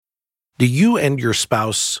Do you and your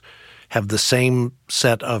spouse have the same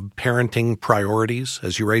set of parenting priorities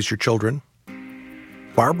as you raise your children?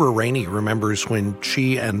 Barbara Rainey remembers when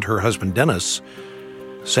she and her husband Dennis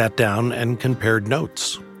sat down and compared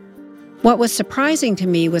notes. What was surprising to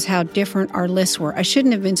me was how different our lists were. I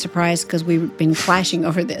shouldn't have been surprised because we've been clashing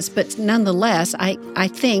over this, but nonetheless, I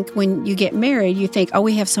think when you get married, you think, oh,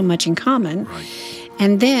 we have so much in common. Right.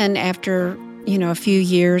 And then after, a few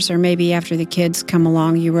years or maybe after the kids come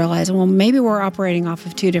along, you realize, well, maybe we're operating off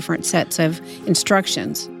of two different sets of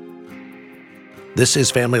instructions. This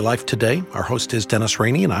is Family Life Today. Our host is Dennis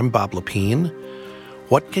Rainey, and I'm Bob Lepine.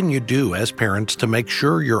 What can you do as parents to make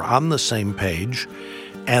sure you're on the same page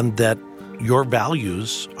and that your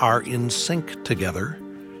values are in sync together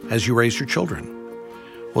as you raise your children?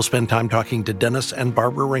 We'll spend time talking to Dennis and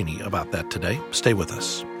Barbara Rainey about that today. Stay with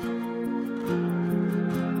us.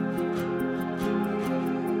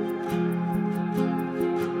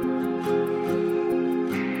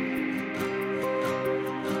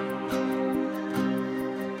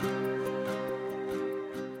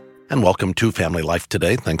 And welcome to Family Life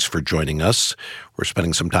Today. Thanks for joining us. We're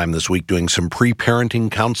spending some time this week doing some pre-parenting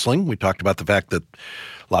counseling. We talked about the fact that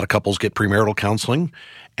a lot of couples get premarital counseling,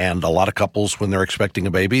 and a lot of couples, when they're expecting a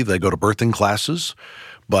baby, they go to birthing classes,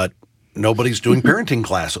 but nobody's doing parenting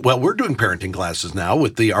classes. Well, we're doing parenting classes now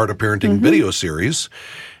with the Art of Parenting video series,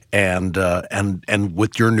 and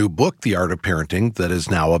with your new book, The Art of Parenting, that is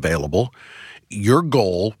now available. Your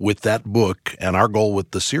goal with that book and our goal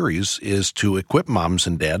with the series is to equip moms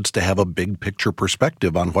and dads to have a big picture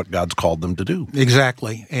perspective on what God's called them to do.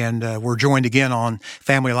 Exactly. And we're joined again on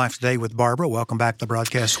Family Life Today with Barbara. Welcome back to the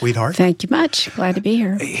broadcast, sweetheart. Thank you much. Glad to be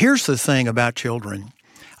here. Here's the thing about children.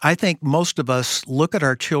 I think most of us look at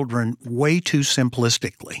our children way too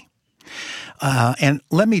simplistically. And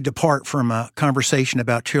let me depart from a conversation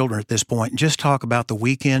about children at this point and just talk about the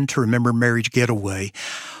Weekend to Remember Marriage Getaway.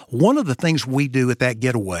 One of the things we do at that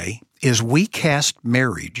getaway is we cast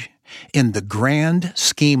marriage in the grand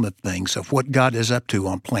scheme of things of what God is up to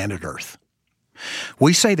on planet Earth.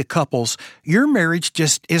 We say to couples, your marriage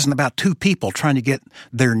just isn't about two people trying to get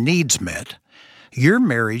their needs met. Your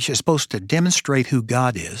marriage is supposed to demonstrate who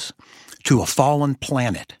God is to a fallen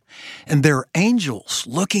planet. And there are angels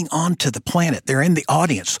looking onto the planet. They're in the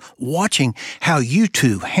audience watching how you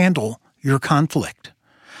two handle your conflict.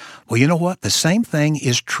 Well, you know what? The same thing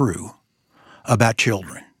is true about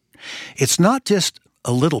children. It's not just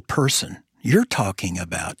a little person. You're talking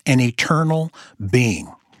about an eternal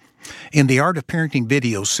being. In the Art of Parenting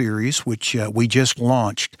video series, which we just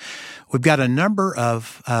launched, we've got a number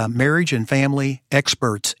of marriage and family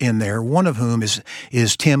experts in there, one of whom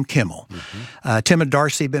is Tim Kimmel. Tim and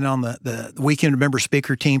Darcy have been on the Weekend Remember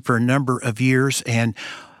speaker team for a number of years, and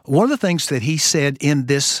one of the things that he said in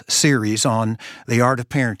this series on the Art of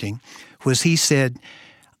Parenting was he said,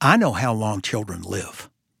 I know how long children live.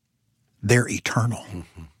 They're eternal.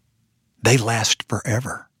 They last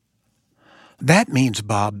forever. That means,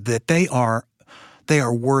 Bob, that they are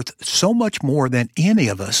worth so much more than any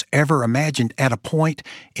of us ever imagined at a point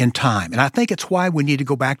in time. And I think it's why we need to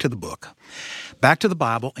go back to the book, back to the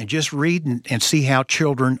Bible, and just read and see how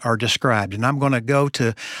children are described. And I'm going to go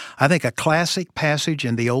to, I think, a classic passage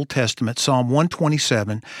in the Old Testament, Psalm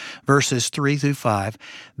 127, verses 3 through 5,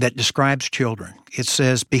 that describes children. It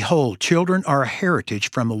says, Behold, children are a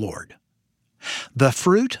heritage from the Lord. The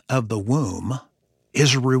fruit of the womb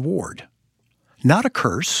is a reward. Not a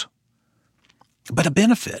curse, but a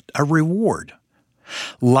benefit, a reward.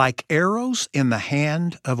 Like arrows in the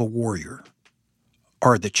hand of a warrior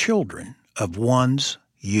are the children of one's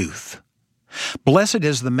youth. Blessed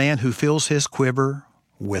is the man who fills his quiver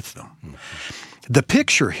with them. The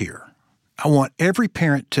picture here, I want every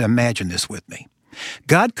parent to imagine this with me.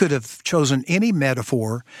 God could have chosen any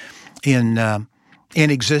metaphor in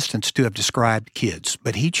existence to have described kids,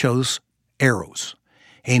 but he chose arrows.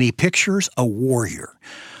 And he pictures a warrior,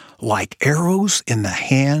 like arrows in the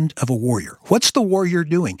hand of a warrior. What's the warrior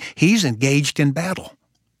doing? He's engaged in battle.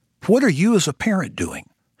 What are you as a parent doing?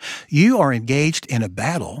 You are engaged in a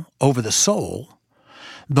battle over the soul,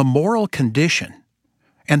 the moral condition,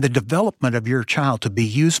 and the development of your child to be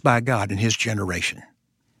used by God in his generation.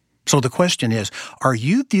 So the question is, are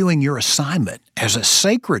you viewing your assignment as a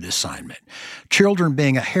sacred assignment? Children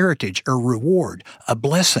being a heritage, a reward, a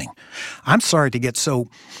blessing. I'm sorry to get so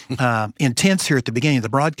intense here at the beginning of the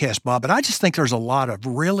broadcast, Bob, but I just think there's a lot of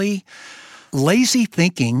really lazy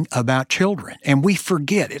thinking about children. And we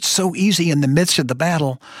forget, it's so easy in the midst of the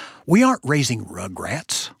battle. We aren't raising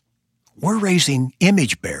rugrats. We're raising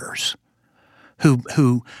image bearers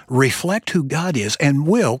who reflect who God is and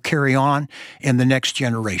will carry on in the next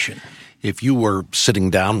generation. If you were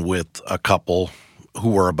sitting down with a couple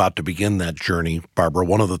who were about to begin that journey, Barbara,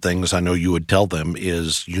 one of the things I know you would tell them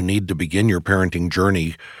is you need to begin your parenting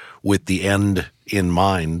journey with the end in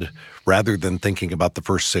mind rather than thinking about the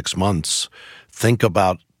first 6 months. Think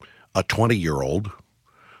about a 20-year-old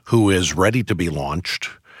who is ready to be launched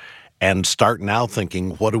and start now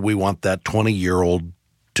thinking, what do we want that 20-year-old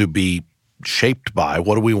to be shaped by?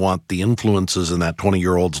 What do we want the influences in that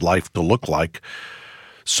 20-year-old's life to look like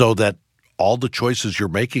so that all the choices you're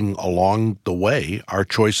making along the way are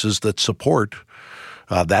choices that support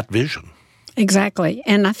that vision? Exactly.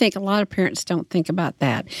 And I think a lot of parents don't think about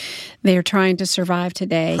that. They're trying to survive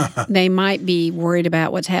today. They might be worried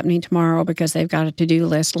about what's happening tomorrow because they've got a to-do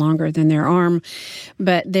list longer than their arm,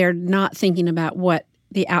 but they're not thinking about what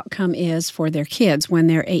the outcome is for their kids when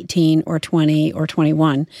they're 18 or 20 or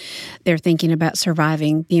 21. They're thinking about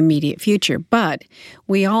surviving the immediate future. But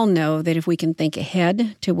we all know that if we can think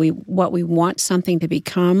ahead to what we want something to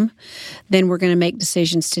become, then we're going to make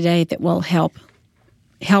decisions today that will help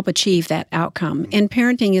achieve that outcome. And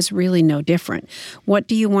parenting is really no different. What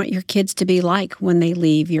do you want your kids to be like when they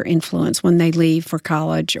leave your influence, when they leave for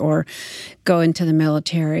college or go into the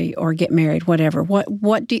military or get married, whatever?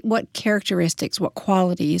 What characteristics, what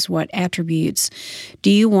qualities, what attributes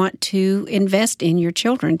do you want to invest in your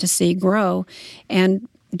children to see grow and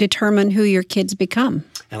determine who your kids become?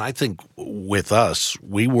 And I think with us,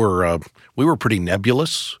 we were pretty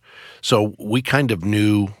nebulous. So we kind of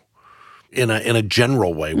knew in a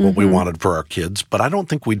general way what we wanted for our kids, but I don't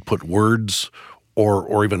think we'd put words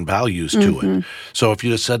or even values to it. So if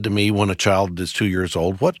you just said to me when a child is 2 years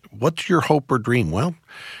old, what's your hope or dream? Well,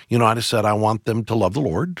 I just said I want them to love the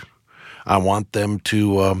Lord. I want them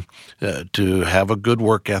to have a good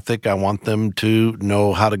work ethic. I want them to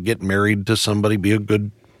know how to get married to somebody, be a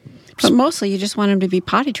good. But mostly you just want them to be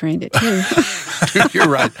potty trained at 2. You're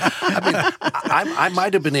right. I mean, I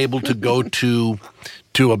might have been able to go to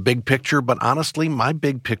a big picture, but honestly, my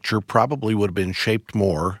big picture probably would have been shaped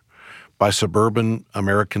more by suburban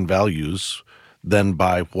American values than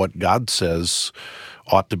by what God says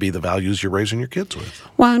ought to be the values you're raising your kids with.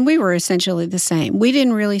 Well, and we were essentially the same. We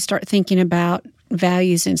didn't really start thinking about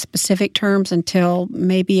values in specific terms until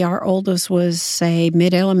maybe our oldest was, say,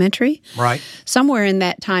 mid-elementary. Right. Somewhere in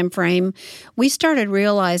that time frame, we started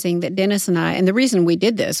realizing that Dennis and I, and the reason we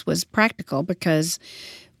did this was practical because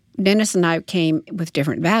Dennis and I came with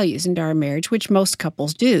different values into our marriage, which most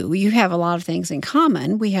couples do. You have a lot of things in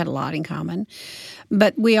common. We had a lot in common.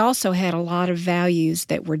 But we also had a lot of values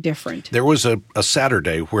that were different. There was a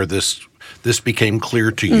Saturday where this became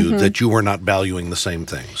clear to you that you were not valuing the same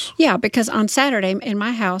things. Yeah, because on Saturday in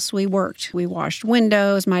my house, we worked. We washed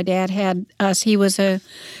windows. My dad had us. He was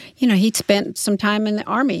he'd spent some time in the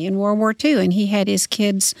Army in World War II, and he had his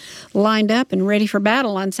kids lined up and ready for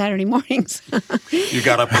battle on Saturday mornings. You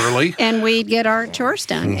got up early? And we'd get our chores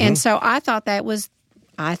done. And so I thought that was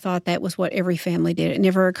what every family did. It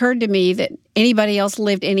never occurred to me that anybody else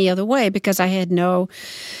lived any other way because I had no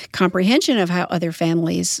comprehension of how other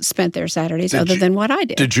families spent their Saturdays other than what I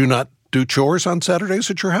did. Did you not do chores on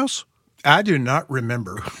Saturdays at your house? I do not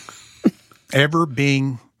remember ever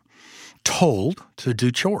being told to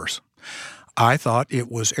do chores. I thought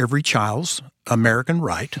it was every child's American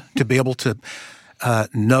right to be able to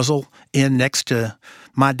nuzzle in next to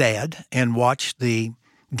my dad and watch the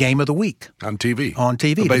game of the week on TV. On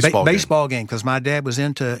TV, the baseball game, because my dad was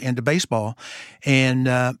into baseball, and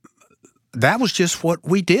that was just what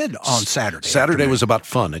we did on Saturday. Saturday was about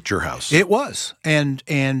fun at your house. It was, and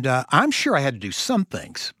I'm sure I had to do some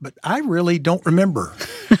things, but I really don't remember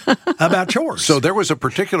about chores. So there was a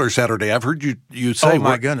particular Saturday I've heard you say. Oh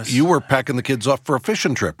my goodness! You were packing the kids off for a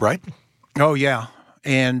fishing trip, right? Oh yeah,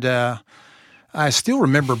 and I still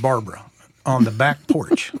remember Barbara on the back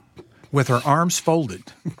porch with her arms folded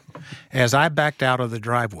as I backed out of the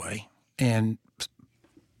driveway and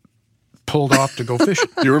pulled off to go fishing.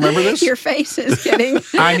 Do you remember this? Your face is getting...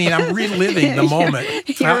 I mean, I'm reliving the moment.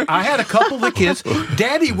 I had a couple of the kids.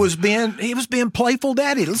 Daddy was being playful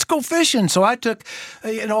daddy. Let's go fishing. So I took,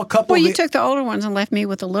 a couple Well, you took the older ones and left me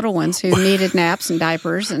with the little ones who needed naps and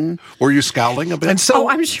diapers. And were you scowling a bit? And so,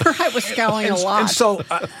 I'm sure I was scowling a lot. And so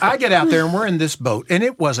I get out there and we're in this boat, and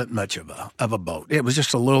it wasn't much of a boat. It was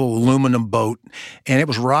just a little aluminum boat, and it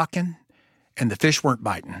was rocking, and the fish weren't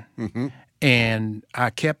biting. Mm-hmm. And I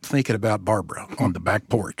kept thinking about Barbara on the back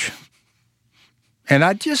porch. And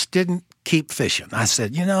I just didn't keep fishing. I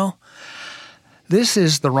said, this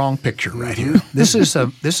is the wrong picture right here. This is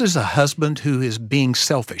a husband who is being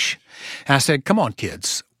selfish. And I said, come on,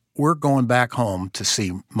 kids. we're going back home to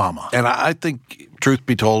see Mama. And I think, truth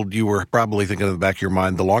be told, you were probably thinking in the back of your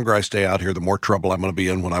mind, the longer I stay out here, the more trouble I'm going to be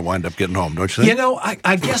in when I wind up getting home, don't you think? You know,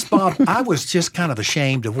 I guess, Bob, I was just kind of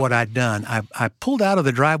ashamed of what I'd done. I pulled out of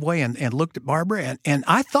the driveway and looked at Barbara, and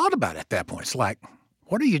I thought about it at that point. It's like,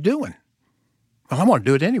 what are you doing? Well, I want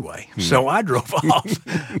to do it anyway. So I drove off.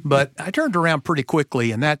 But I turned around pretty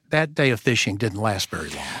quickly, and that day of fishing didn't last very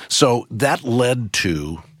long. So that led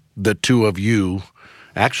to the two of you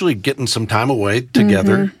actually getting some time away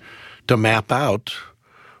together to map out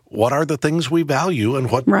what are the things we value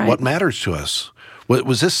and what matters to us.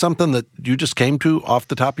 Was this something that you just came to off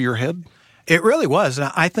the top of your head? It really was.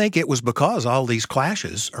 And I think it was because all these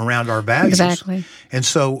clashes around our values. Exactly. And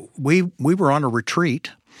so we were on a retreat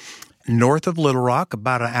north of Little Rock,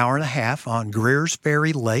 about an hour and a half on Greer's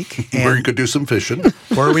Ferry Lake. Where you could do some fishing.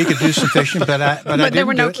 Where we could do some fishing, but I didn't there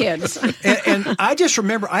were no do it. kids. And I just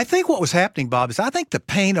remember, I think what was happening, Bob, is I think the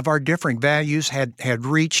pain of our differing values had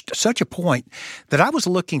reached such a point that I was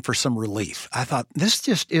looking for some relief. I thought, this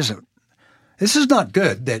is not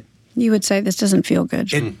good that You would say this doesn't feel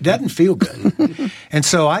good. it doesn't feel good. And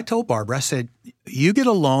so I told Barbara, I said, you get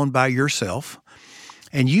alone by yourself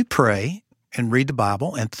and you pray and read the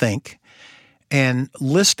Bible and think and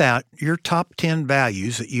list out your top 10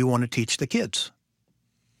 values that you want to teach the kids.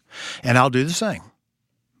 And I'll do the same.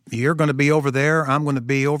 You're going to be over there. I'm going to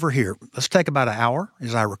be over here. Let's take about an hour,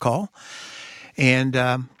 as I recall. And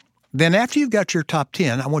then after you've got your top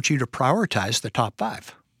 10, I want you to prioritize the top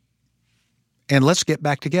 5. And let's get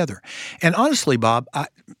back together. And honestly, Bob,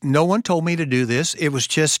 no one told me to do this. It was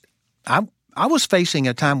just, I was facing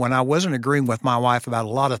a time when I wasn't agreeing with my wife about a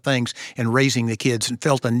lot of things in raising the kids and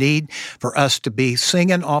felt a need for us to be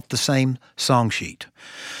singing off the same song sheet.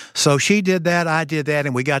 So she did that, I did that,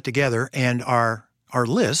 and we got together, and our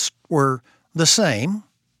lists were the same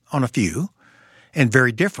on a few and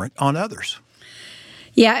very different on others.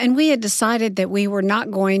 Yeah, and we had decided that we were not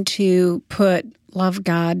going to put love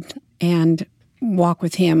God and walk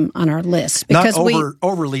with Him on our list. Because not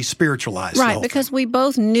overly spiritualized. Right, because we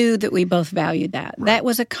both knew that we both valued that. Right. That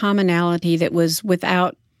was a commonality that was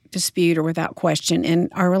without dispute or without question in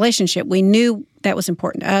our relationship. We knew that was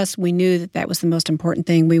important to us. We knew that was the most important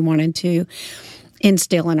thing we wanted to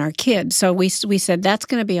instill in our kids. So we said, that's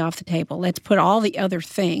going to be off the table. Let's put all the other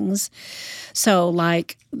things, so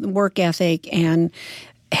like work ethic and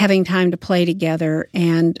having time to play together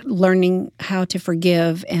and learning how to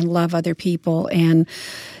forgive and love other people and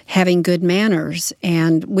having good manners.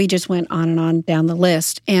 And we just went on and on down the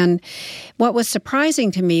list. And what was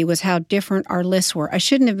surprising to me was how different our lists were. I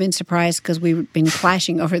shouldn't have been surprised because we've been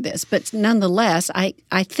clashing over this. But nonetheless, I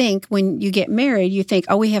think when you get married, you think,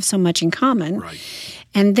 oh, we have so much in common. Right.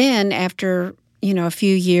 And then after a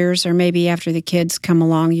few years or maybe after the kids come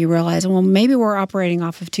along, you realize, well, maybe we're operating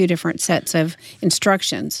off of two different sets of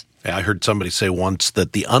instructions. I heard somebody say once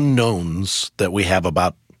that the unknowns that we have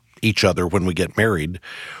about each other when we get married,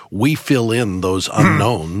 we fill in those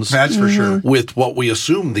unknowns. That's for sure. With what we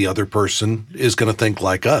assume the other person is going to think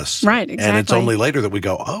like us. Right, exactly. And it's only later that we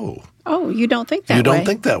go, oh, you don't think that way. You don't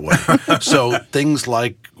think that way. So things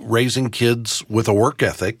like raising kids with a work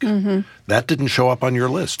ethic, that didn't show up on your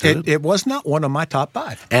list, did it? It was not one of my top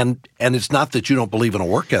 5. And it's not that you don't believe in a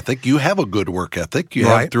work ethic. You have a good work ethic. You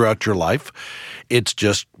have throughout your life. It's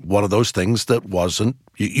just one of those things that wasn't,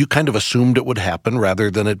 you kind of assumed it would happen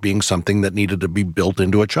rather than it being something that needed to be built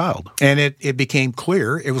into a child. And it became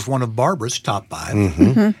clear it was one of Barbara's top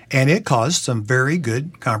 5. And it caused some very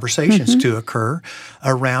good conversations to occur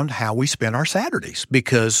around how we spent our Saturdays.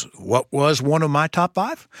 Because what was one of my top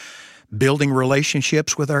 5? Building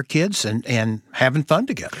relationships with our kids and having fun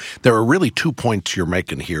together. There are really 2 points you're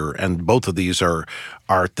making here, and both of these are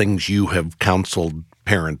things you have counseled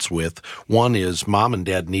parents with. One is mom and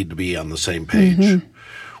dad need to be on the same page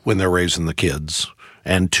when they're raising the kids.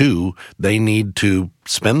 And 2, they need to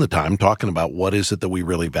spend the time talking about what is it that we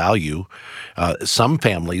really value. Some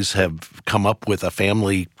families have come up with a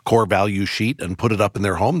family core value sheet and put it up in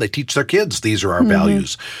their home. They teach their kids, these are our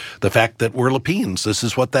values. The fact that we're Lepines, this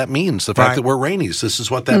is what that means. The fact that we're Raineys, this is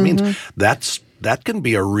what that means. That can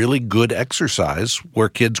be a really good exercise where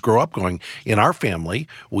kids grow up going, in our family,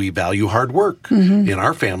 we value hard work. In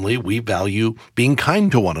our family, we value being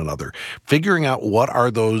kind to one another. Figuring out what are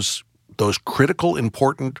those critical,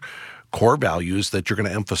 important core values that you're going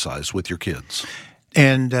to emphasize with your kids.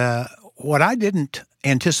 And what I didn't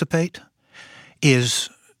anticipate is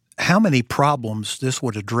how many problems this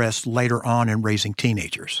would address later on in raising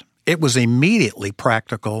teenagers. It was immediately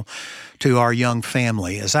practical to our young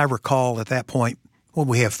family. As I recall, at that point, Well,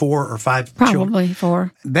 we have 4 or 5 Probably children.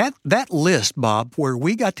 4. That list, Bob, where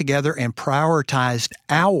we got together and prioritized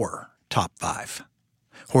our top 5,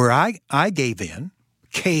 where I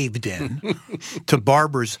caved in to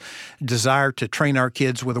Barbara's desire to train our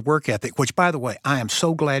kids with a work ethic, which, by the way, I am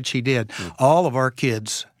so glad she did. All of our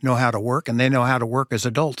kids know how to work, and they know how to work as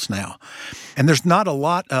adults now. And there's not a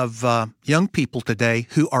lot of young people today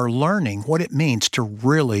who are learning what it means to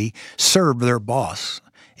really serve their boss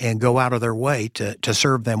and go out of their way to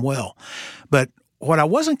serve them well. But what I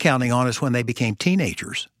wasn't counting on is when they became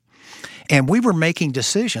teenagers. And we were making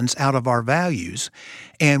decisions out of our values,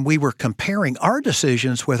 and we were comparing our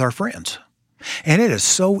decisions with our friends. And it is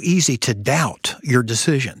so easy to doubt your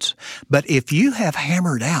decisions. But if you have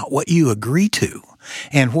hammered out what you agree to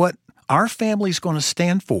and what our family's going to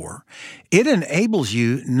stand for, it enables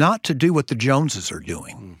you not to do what the Joneses are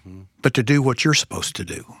doing, but to do what you're supposed to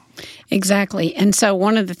do. Exactly. And so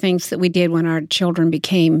one of the things that we did when our children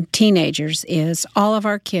became teenagers is all of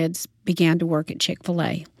our kids began to work at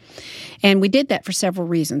Chick-fil-A. And we did that for several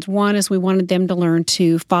reasons. One is we wanted them to learn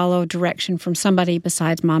to follow direction from somebody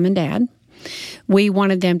besides mom and dad. We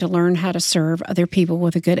wanted them to learn how to serve other people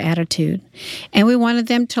with a good attitude. And we wanted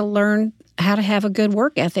them to learn how to have a good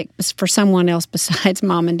work ethic for someone else besides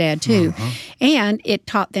mom and dad, too. And it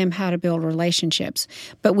taught them how to build relationships.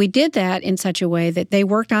 But we did that in such a way that they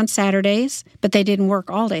worked on Saturdays, but they didn't work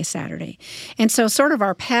all day Saturday. And so sort of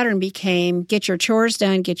our pattern became get your chores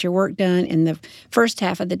done, get your work done in the first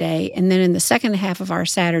half of the day. And then in the second half of our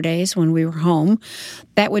Saturdays when we were home,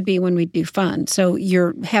 that would be when we'd do fun. So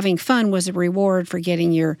your having fun was a reward for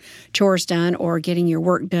getting your chores done or getting your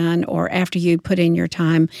work done or after you'd put in your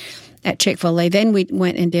time at Chick-fil-A. Then we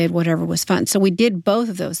went and did whatever was fun. So we did both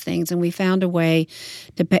of those things, and we found a way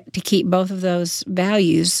to keep both of those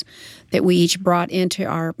values that we each brought into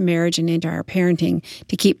our marriage and into our parenting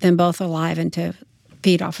to keep them both alive and to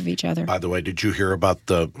feed off of each other. By the way, did you hear about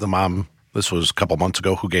the mom, this was a couple months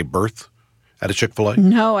ago, who gave birth at a Chick-fil-A?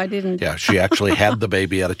 No, I didn't. Yeah, she actually had the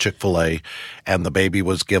baby at a Chick-fil-A, and the baby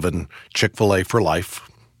was given Chick-fil-A for life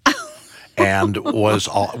and was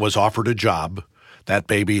offered a job. That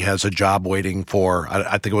baby has a job waiting for,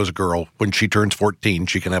 I think it was a girl. When she turns 14,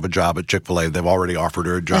 she can have a job at Chick-fil-A. They've already offered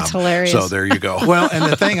her a job. That's hilarious. So there you go. Well, and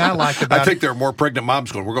the thing I liked about I think there are more pregnant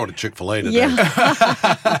moms going, we're going to Chick-fil-A today.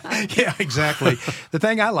 Yeah. Yeah, exactly. The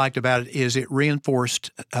thing I liked about it is it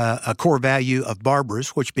reinforced a core value of Barbara's,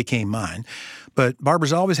 which became mine. But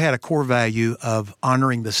Barbara's always had a core value of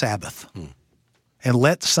honoring the Sabbath and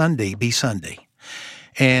let Sunday be Sunday.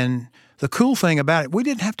 And the cool thing about it, we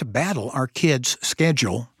didn't have to battle our kids'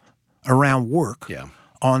 schedule around work. Yeah.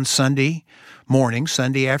 On Sunday morning,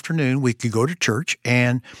 Sunday afternoon, we could go to church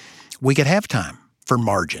and we could have time for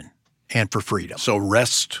margin and for freedom. So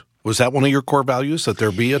rest, was that one of your core values, that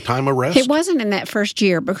there be a time of rest? It wasn't in that first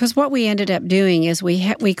year, because what we ended up doing is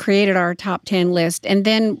we created our top 10 list, and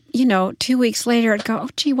then, 2 weeks later, I'd go, oh,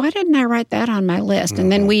 gee, why didn't I write that on my list?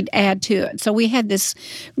 And then we'd add to it. So we had this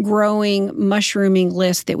growing, mushrooming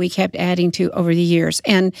list that we kept adding to over the years.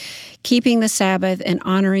 And keeping the Sabbath and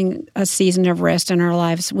honoring a season of rest in our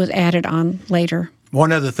lives was added on later.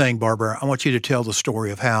 One other thing, Barbara, I want you to tell the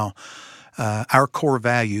story of how our core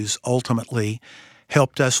values ultimately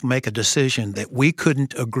helped us make a decision that we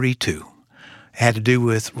couldn't agree to. It had to do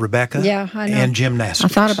with Rebecca and gymnastics.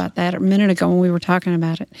 I thought about that a minute ago when we were talking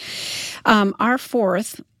about it. Our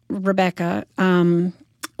fourth, Rebecca,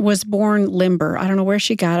 was born limber. I don't know where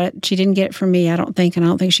she got it. She didn't get it from me, I don't think, and I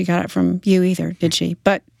don't think she got it from you either, did she?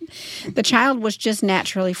 But the child was just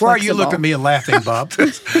naturally flexible. Why are you looking at me and laughing, Bob?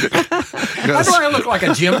 Do I look like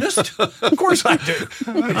a gymnast? Of course I do.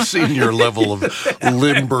 I've seen your level of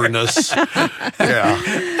limberness.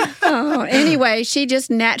 Yeah. Oh, anyway, she just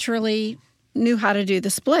naturally knew how to do the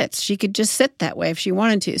splits. She could just sit that way if she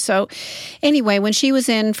wanted to. So anyway, when she was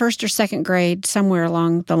in first or second grade, somewhere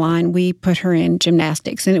along the line, we put her in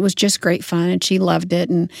gymnastics, and it was just great fun, and she loved it.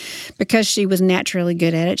 And because she was naturally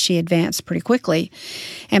good at it, she advanced pretty quickly.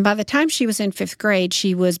 And by the time she was in fifth grade,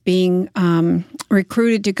 she was being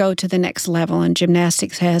recruited to go to the next level, and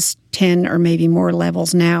gymnastics has 10 or maybe more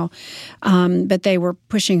levels now, but they were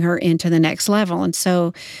pushing her into the next level. And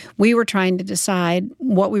so we were trying to decide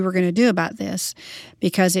what we were going to do about this,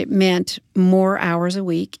 because it meant more hours a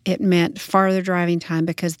week. It meant farther driving time,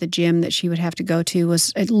 because the gym that she would have to go to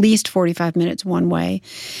was at least 45 minutes one way.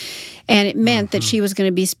 And it meant that she was going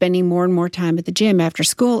to be spending more and more time at the gym after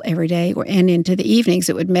school every day and into the evenings.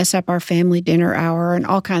 It would mess up our family dinner hour and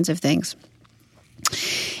all kinds of things.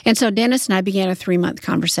 And so Dennis and I began a 3-month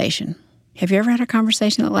conversation. Have you ever had a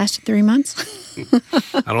conversation that lasted 3 months?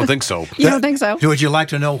 I don't think so. You don't think so? Would you like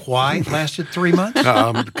to know why it lasted 3 months?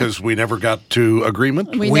 Because we never got to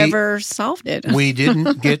agreement. We never solved it. We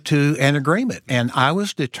didn't get to an agreement. And I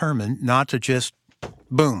was determined not to just,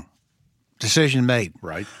 boom, decision made.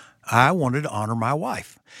 Right. I wanted to honor my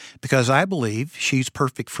wife because I believe she's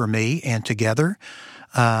perfect for me, and together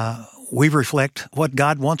we reflect what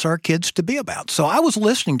God wants our kids to be about. So I was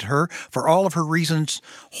listening to her for all of her reasons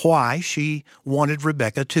why she wanted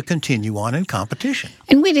Rebecca to continue on in competition.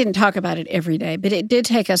 And we didn't talk about it every day, but it did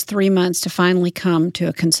take us 3 months to finally come to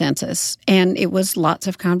a consensus. And it was lots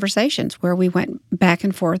of conversations where we went back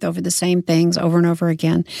and forth over the same things over and over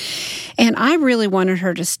again. And I really wanted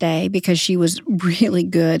her to stay because she was really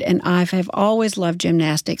good. And I have always loved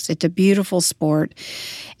gymnastics. It's a beautiful sport.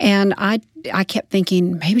 And I kept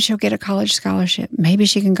thinking, maybe she'll get a college scholarship. Maybe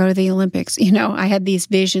she can go to the Olympics. You know, I had these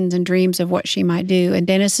visions and dreams of what she might do. And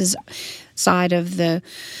Dennis's side of the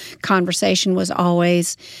conversation was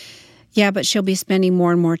always, yeah, but she'll be spending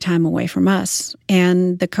more and more time away from us.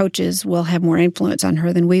 And the coaches will have more influence on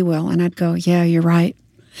her than we will. And I'd go, yeah, you're right.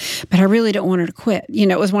 But I really don't want her to quit. You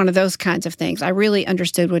know, it was one of those kinds of things. I really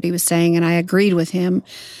understood what he was saying, and I agreed with him.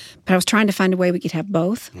 But I was trying to find a way we could have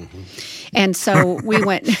both. Mm-hmm. And so we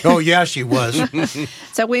went... Oh, yeah, she was.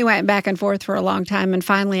 So we went back and forth for a long time. And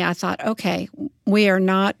finally, I thought, okay, we are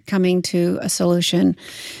not coming to a solution.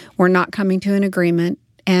 We're not coming to an agreement.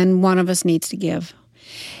 And one of us needs to give.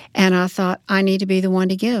 And I thought, I need to be the one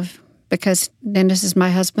to give. Because Dennis is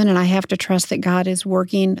my husband, and I have to trust that God is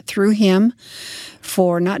working through him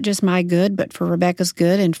for not just my good, but for Rebecca's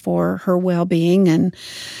good and for her well-being.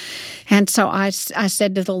 And so I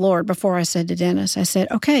said to the Lord, before I said to Dennis, I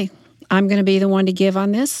said, okay, I'm going to be the one to give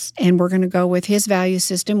on this, and we're going to go with his value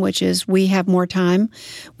system, which is we have more time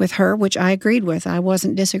with her, which I agreed with. I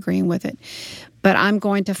wasn't disagreeing with it. But I'm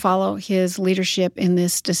going to follow his leadership in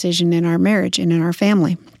this decision in our marriage and in our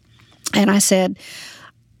family. And I said,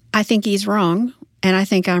 I think he's wrong, and I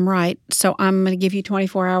think I'm right, so I'm going to give you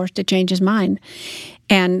 24 hours to change his mind.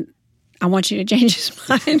 And I want you to change his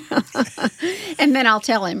mind. And then I'll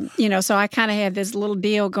tell him, you know, so I kind of had this little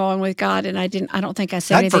deal going with God, and I don't think I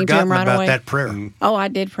said anything to him right away. I'd forgotten about that prayer. Oh, I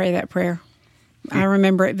did pray that prayer. I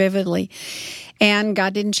remember it vividly. And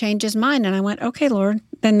God didn't change his mind, and I went, okay, Lord,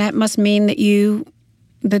 then that must mean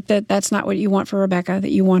that that's not what you want for Rebecca,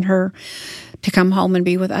 that you want her to come home and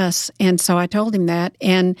be with us. And so I told him that,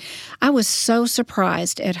 and I was so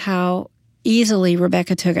surprised at how easily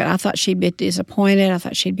Rebecca took it. I thought she'd be disappointed. I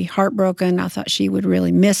thought she'd be heartbroken. I thought she would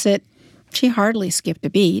really miss it. She hardly skipped a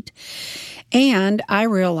beat. And I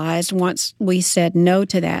realized once we said no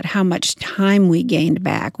to that, how much time we gained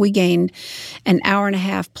back. We gained an hour and a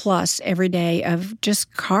half plus every day of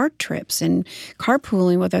just car trips and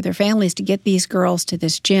carpooling with other families to get these girls to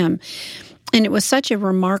this gym. And it was such a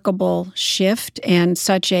remarkable shift and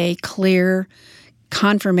such a clear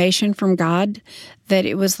confirmation from God that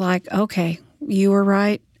it was like, okay, you were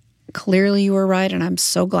right. Clearly you were right, and I'm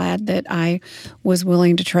so glad that I was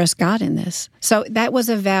willing to trust God in this. So that was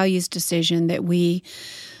a values decision that we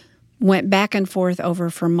went back and forth over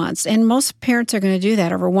for months. And most parents are going to do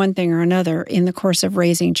that over one thing or another in the course of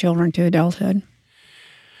raising children to adulthood.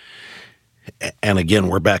 And again,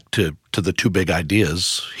 we're back to the two big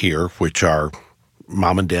ideas here, which are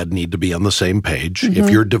mom and dad need to be on the same page. Mm-hmm. If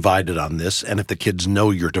you're divided on this, and if the kids know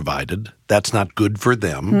you're divided, that's not good for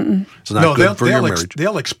them. Mm-mm. It's not good for your marriage.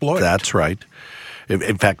 They'll exploit it. That's right.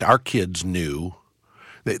 In fact, our kids knew.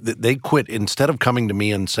 They quit. Instead of coming to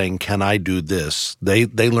me and saying, can I do this, they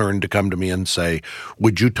learned to come to me and say,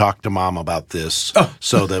 would you talk to mom about this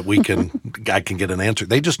so that I can get an answer.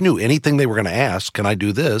 They just knew anything they were going to ask, can I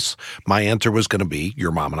do this? My answer was going to be,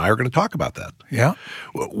 your mom and I are going to talk about that. Yeah.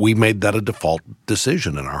 We made that a default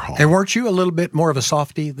decision in our home. And weren't you a little bit more of a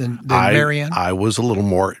softie than Marianne? I was a little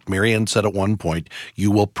more. Marianne said at one point,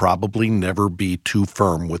 you will probably never be too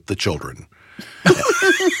firm with the children.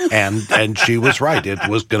 and she was right. It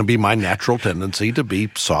was going to be my natural tendency to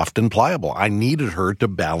be soft and pliable. I needed her to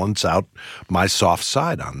balance out my soft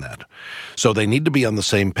side on that. So they need to be on the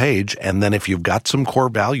same page. And then if you've got some core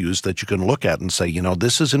values that you can look at and say, you know,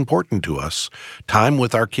 this is important to us, time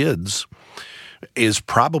with our kids is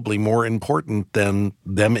probably more important than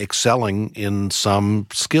them excelling in some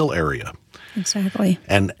skill area. Exactly.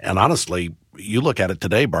 And honestly, you look at it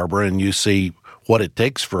today, Barbara, and you see what it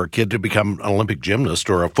takes for a kid to become an Olympic gymnast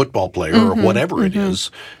or a football player or whatever it is,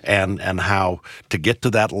 and how to get to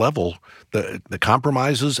that level, the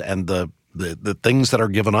compromises and the things that are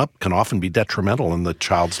given up can often be detrimental in the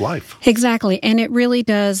child's life. Exactly. And it really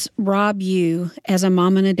does rob you as a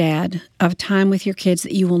mom and a dad of time with your kids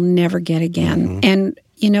that you will never get again. Mm-hmm. And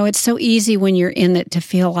You know, it's so easy when you're in it to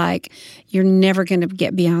feel like you're never going to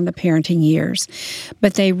get beyond the parenting years,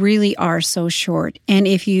 but they really are so short. And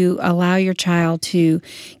if you allow your child to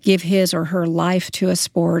give his or her life to a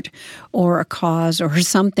sport or a cause or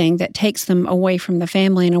something that takes them away from the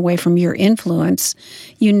family and away from your influence,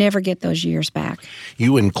 you never get those years back.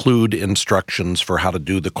 You include instructions for how to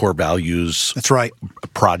do the core values That's right.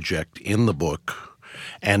 project in the book.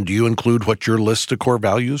 And do you include what your list of core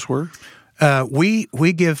values were? We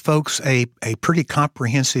give folks a pretty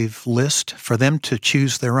comprehensive list for them to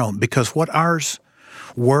choose their own, because what ours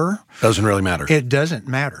were doesn't really matter. It doesn't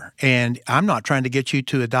matter. And I'm not trying to get you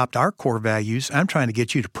to adopt our core values. I'm trying to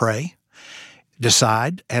get you to pray,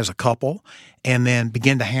 decide as a couple, and then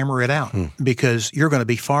begin to hammer it out, because you're going to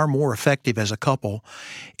be far more effective as a couple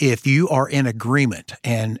if you are in agreement,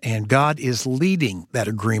 and God is leading that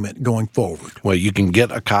agreement going forward. Well, you can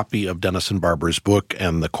get a copy of Dennis and Barbara's book,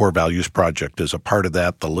 and the Core Values Project is a part of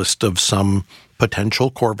that, the list of some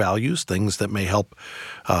potential core values, things that may help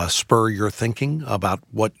spur your thinking about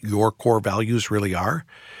what your core values really are.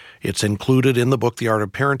 It's included in the book, The Art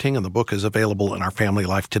of Parenting, and the book is available in our Family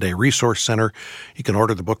Life Today Resource Center. You can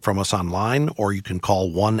order the book from us online, or you can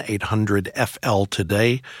call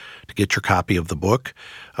 1-800-FL-TODAY to get your copy of the book.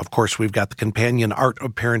 Of course, we've got the companion Art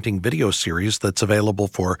of Parenting video series that's available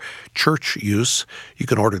for church use. You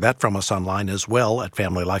can order that from us online as well at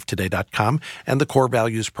FamilyLifeToday.com, and the Core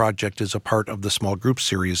Values Project is a part of the small group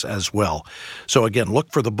series as well. So again,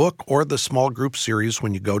 look for the book or the small group series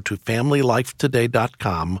when you go to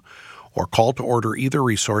FamilyLifeToday.com, or call to order either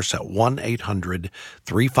resource at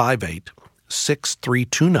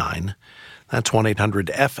 1-800-358-6329. That's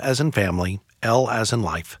 1-800-F as in family, L as in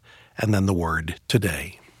life, and then the word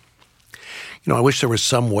today. You know, I wish there was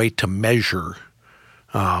some way to measure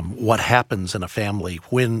what happens in a family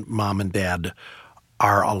when mom and dad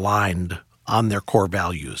are aligned on their core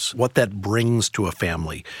values, what that brings to a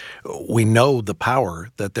family. We know the power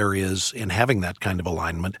that there is in having that kind of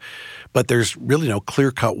alignment, but there's really no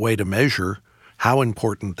clear-cut way to measure how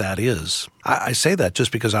important that is. I say that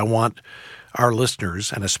just because I want our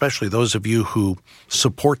listeners, and especially those of you who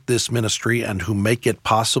support this ministry and who make it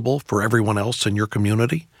possible for everyone else in your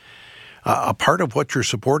community, a part of what you're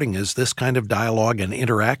supporting is this kind of dialogue and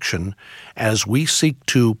interaction as we seek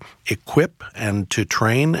to equip and to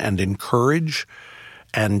train and encourage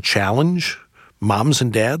and challenge moms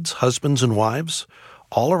and dads, husbands and wives,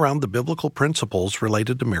 all around the biblical principles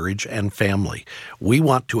related to marriage and family. We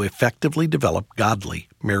want to effectively develop godly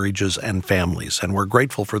marriages and families, and we're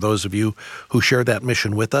grateful for those of you who share that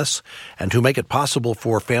mission with us and who make it possible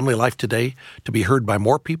for Family Life Today to be heard by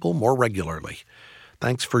more people more regularly.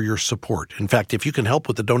 Thanks for your support. In fact, if you can help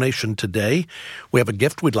with the donation today, we have a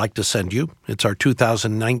gift we'd like to send you. It's our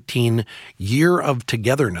 2019 Year of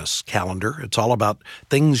Togetherness calendar. It's all about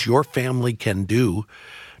things your family can do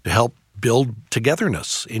to help build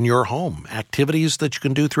togetherness in your home, activities that you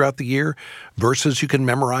can do throughout the year, verses you can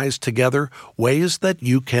memorize together, ways that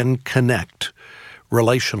you can connect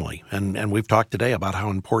relationally. And we've talked today about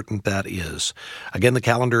how important that is. Again, the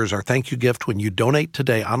calendar is our thank you gift when you donate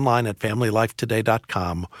today online at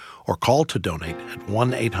FamilyLifeToday.com or call to donate at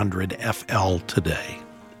 1-800-FL-TODAY.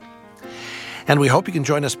 And we hope you can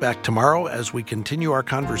join us back tomorrow as we continue our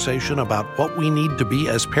conversation about what we need to be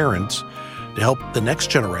as parents to help the next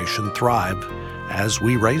generation thrive as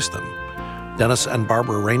we raise them. Dennis and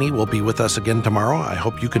Barbara Rainey will be with us again tomorrow. I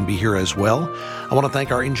hope you can be here as well. I want to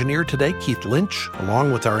thank our engineer today, Keith Lynch,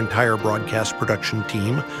 along with our entire broadcast production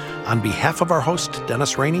team. On behalf of our host,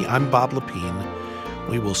 Dennis Rainey, I'm Bob Lepine.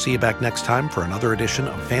 We will see you back next time for another edition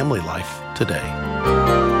of Family Life Today.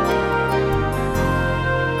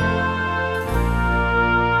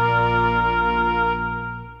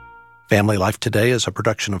 Family Life Today is a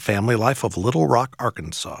production of Family Life of Little Rock,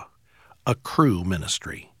 Arkansas, a Cru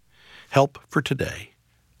ministry. Help for today,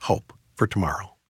 hope for tomorrow.